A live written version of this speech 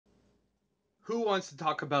Who wants to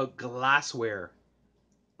talk about glassware?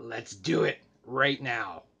 Let's do it right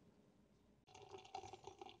now.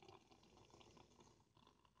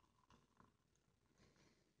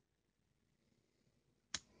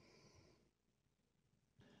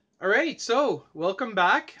 All right, so welcome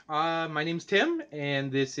back. My name's Tim, and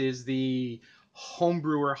this is the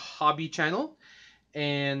Homebrewer Hobby Channel,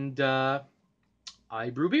 and I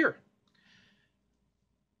brew beer.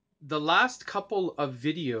 The last couple of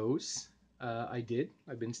videos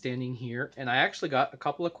I've been standing here, and I actually got a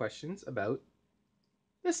couple of questions about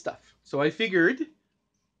this stuff. So I figured,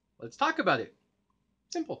 let's talk about it.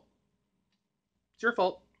 Simple. It's your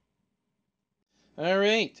fault. All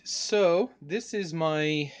right, so this is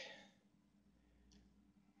my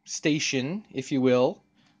station, if you will,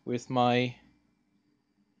 with my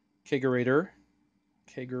kegerator,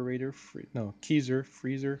 freezer,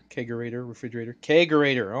 kegerator, refrigerator,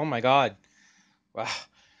 kegerator. Oh my God. Wow.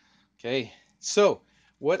 Okay. So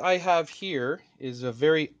what I have here is a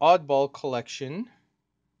very oddball collection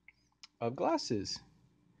of glasses.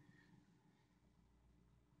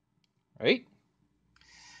 Right?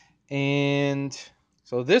 And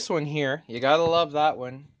so this one here, you gotta love that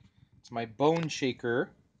one. It's my bone shaker.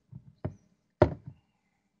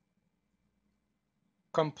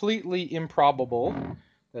 Completely improbable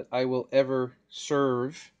that I will ever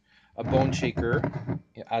serve a bone shaker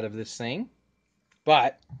out of this thing,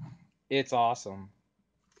 but it's awesome.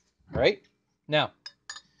 Right? Now,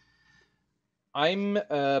 I'm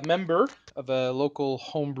a member of a local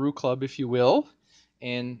homebrew club, if you will,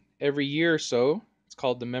 and every year or so, it's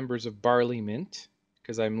called the Members of Barley Mint,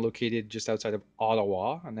 because I'm located just outside of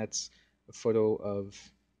Ottawa, and that's a photo of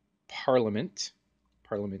Parliament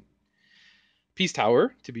Peace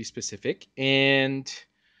Tower, to be specific, and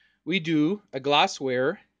we do a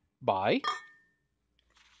glassware buy.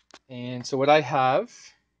 And so what I have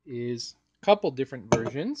is a couple different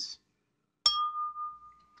versions.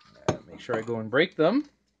 Make sure I go and break them.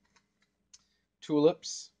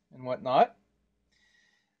 Tulips and whatnot.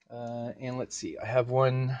 And let's see, I have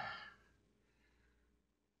one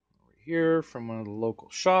over here from one of the local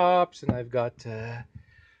shops, and I've got, I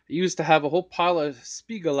used to have a whole pile of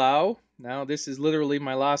Spiegelau. Now this is literally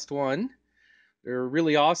my last one. They're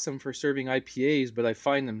really awesome for serving IPAs, but I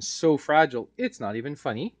find them so fragile, it's not even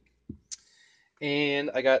funny. And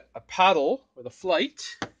I got a paddle with a flight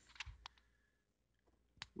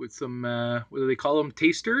with some, what do they call them,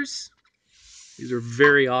 tasters. These are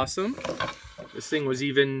very awesome. This thing was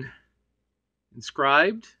even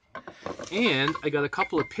inscribed. And I got a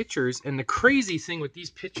couple of pictures, and the crazy thing with these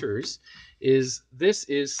pictures is this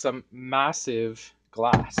is some massive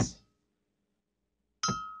glass.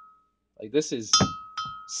 Like, this is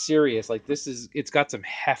serious. Like, this is, it's got some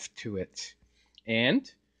heft to it. And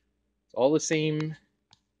it's all the same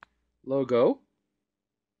logo.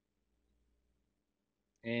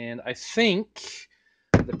 And I think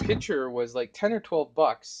the picture was like 10 or 12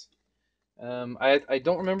 bucks. I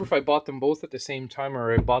don't remember if I bought them both at the same time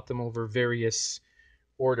or I bought them over various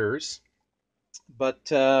orders. But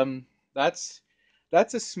that's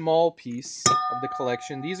a small piece of the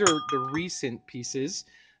collection. These are the recent pieces.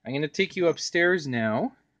 I'm going to take you upstairs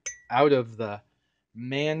now, out of the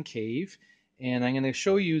man cave, and I'm going to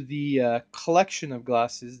show you the collection of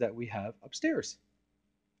glasses that we have upstairs.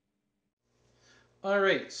 All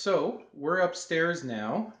right, so we're upstairs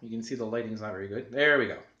now. You can see the lighting's not very good. There we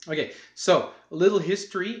go. Okay, so a little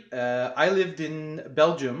history. I lived in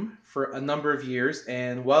Belgium for a number of years,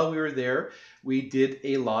 and while we were there, we did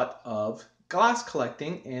a lot of glass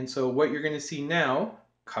collecting, and so what you're going to see now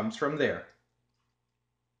comes from there.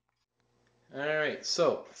 All right,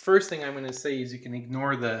 so first thing I'm going to say is you can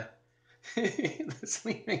ignore the the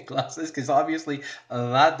sleeping glasses, because obviously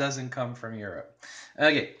that doesn't come from Europe.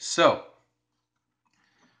 Okay, so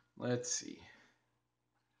let's see.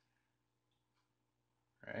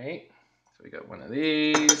 All right, so we got one of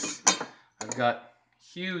these. I've got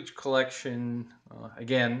huge collection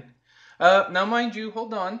again. Now, mind you,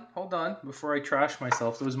 hold on, before I trash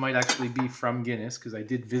myself. Those might actually be from Guinness, because I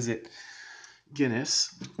did visit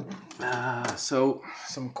Guinness. So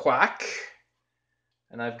some Quack,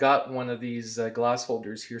 and I've got one of these glass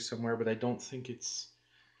holders here somewhere, but I don't think it's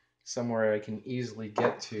somewhere I can easily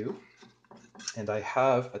get to. And I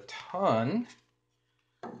have a ton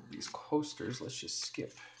of these coasters. Let's just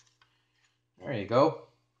skip. There you go.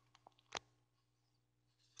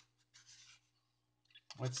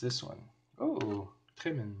 What's this one? Oh,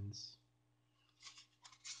 Tremens.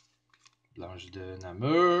 Blanche de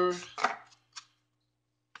Namur.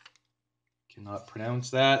 Cannot pronounce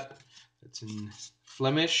that. That's in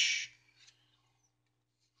Flemish.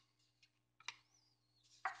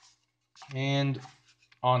 and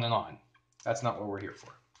on and on. That's not what we're here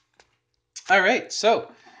for. All right,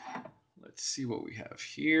 so let's see what we have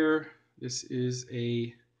here. This is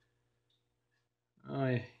a,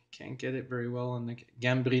 I can't get it very well on the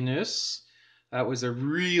Gambrinus. That was a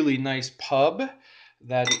really nice pub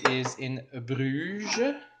that is in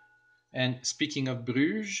Bruges. And speaking of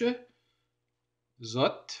Bruges,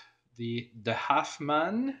 Zot, the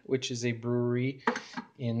Halfman, which is a brewery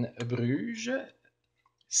in Bruges.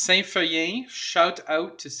 Saint-Feuillien, shout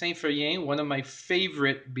out to Saint-Feuillien. One of my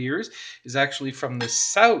favorite beers is actually from the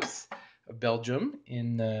south of Belgium.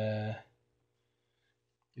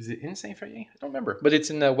 Is it in Saint-Feuillien? I don't remember, but it's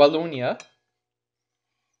in Wallonia.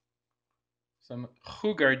 Some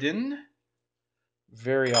Hoegaarden,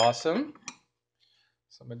 very awesome.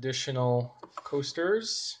 Some additional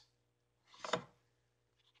coasters. All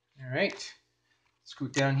right,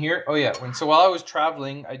 scoot down here. Oh yeah, so while I was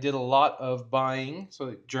traveling, I did a lot of buying.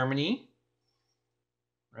 So Germany,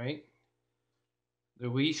 right? The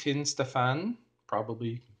Weechin Stefan,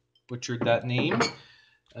 probably butchered that name.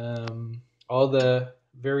 All the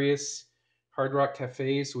various Hard Rock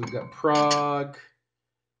cafes. So we've got Prague,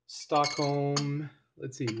 Stockholm,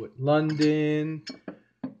 let's see, what, London,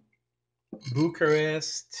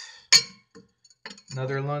 Bucharest,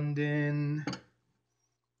 another London,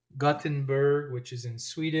 Gothenburg, which is in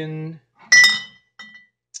Sweden,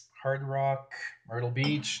 Hard Rock, Myrtle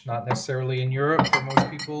Beach, not necessarily in Europe for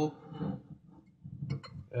most people,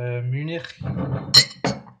 Munich.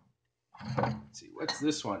 Let's see, what's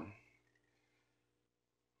this one?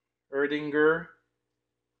 Erdinger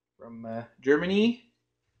from Germany.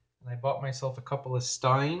 And I bought myself a couple of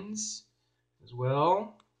Steins as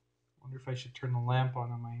well. Wonder if I should turn the lamp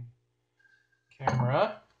on my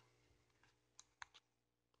camera.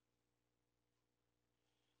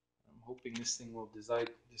 I'm hoping this thing will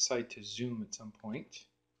decide to zoom at some point,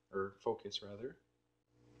 or focus rather.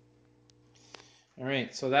 All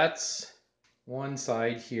right, so that's one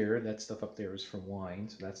side here. That stuff up there is from wine,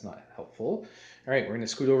 so that's not helpful. All right, we're going to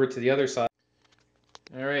scoot over to the other side.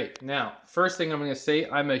 All right, now, first thing I'm going to say,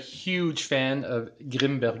 I'm a huge fan of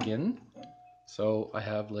Grimbergen. So I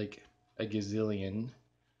have like a gazillion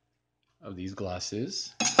of these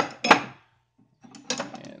glasses.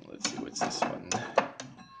 And let's see, what's this one?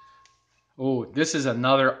 Oh, this is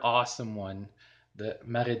another awesome one. The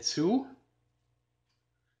Maretsu.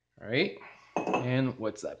 All right, and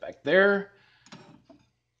what's that back there?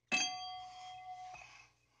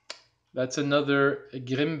 That's another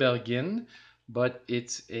Grimbergen, but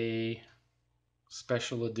it's a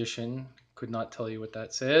special edition. Could not tell you what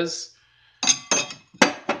that says.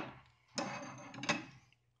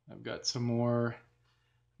 I've got some more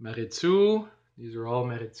Maretsu. These are all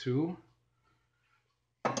Maretsu.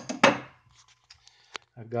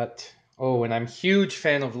 I've got, oh, and I'm a huge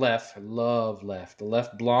fan of Left. I love Left. The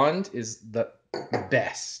Left Blonde is the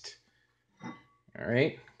best. All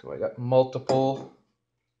right, so I got multiple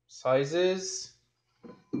sizes.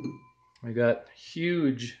 I got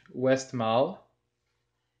huge Westmalle,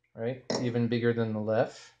 right? Even bigger than the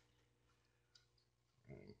Left.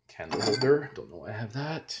 Candle holder, don't know why I have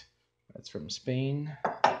that. That's from Spain.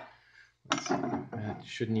 Let's see, that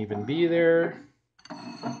shouldn't even be there.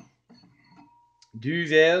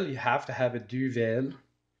 Duvel, you have to have a Duvel.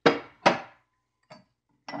 La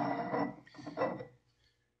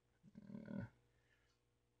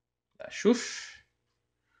Chouffe.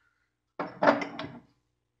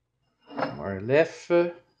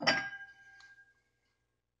 Marlef.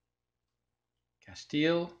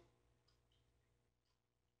 Castile.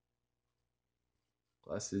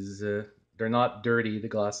 Glasses, they're not dirty. The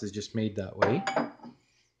glass is just made that way.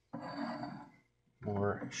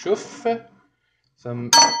 More Chouffe.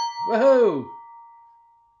 Some, whoa!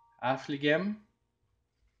 Affligem.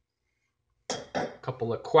 A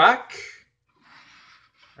couple of Quack.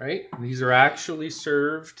 Right? These are actually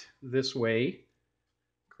served this way.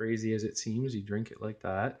 Crazy as it seems, you drink it like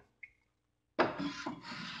that.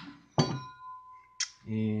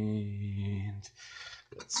 And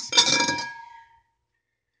let's see.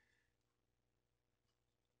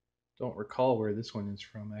 Don't recall where this one is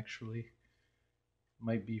from, actually.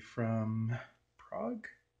 Might be from Prague.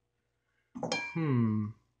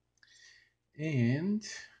 And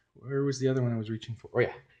where was the other one I was reaching for? Oh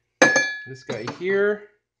yeah, this guy here.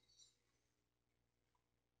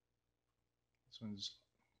 This one's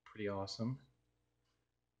pretty awesome.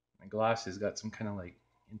 My glass has got some kind of like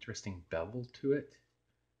interesting bevel to it.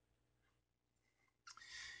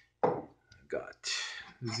 I've got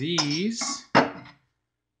these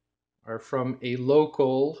are from a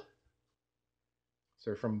local, so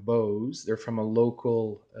they're from Bose. They're from a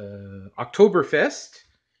local Oktoberfest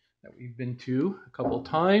that we've been to a couple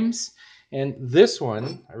times. And this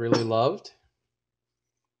one I really loved,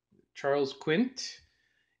 Charles Quint.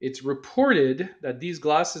 It's reported that these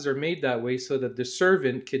glasses are made that way so that the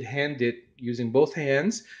servant could hand it using both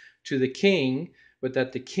hands to the king, but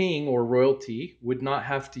that the king or royalty would not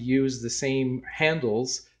have to use the same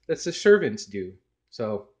handles that the servants do.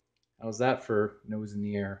 So, how's that for nose in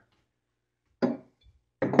the air? All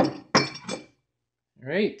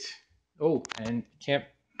right. Oh, and can't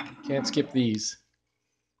skip these.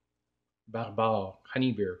 Barbare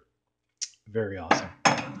honey beer. Very awesome.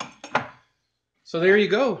 So there you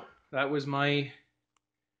go. That was my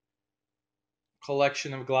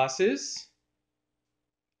collection of glasses.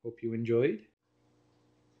 Hope you enjoyed.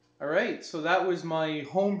 All right, so that was my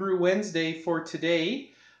Homebrew Wednesday for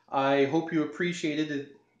today. I hope you appreciated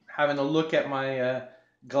it, having a look at my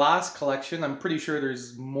glass collection. I'm pretty sure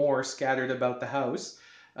there's more scattered about the house,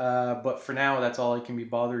 but for now, that's all I can be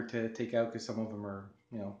bothered to take out because some of them are,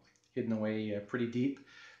 hidden away pretty deep.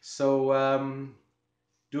 So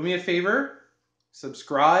do me a favor,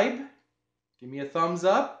 subscribe, give me a thumbs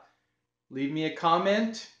up. Leave me a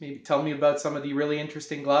comment. Maybe tell me about some of the really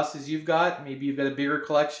interesting glasses you've got. Maybe you've got a bigger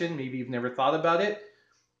collection. Maybe you've never thought about it.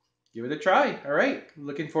 Give it a try. All right.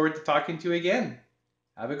 Looking forward to talking to you again.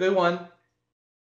 Have a good one.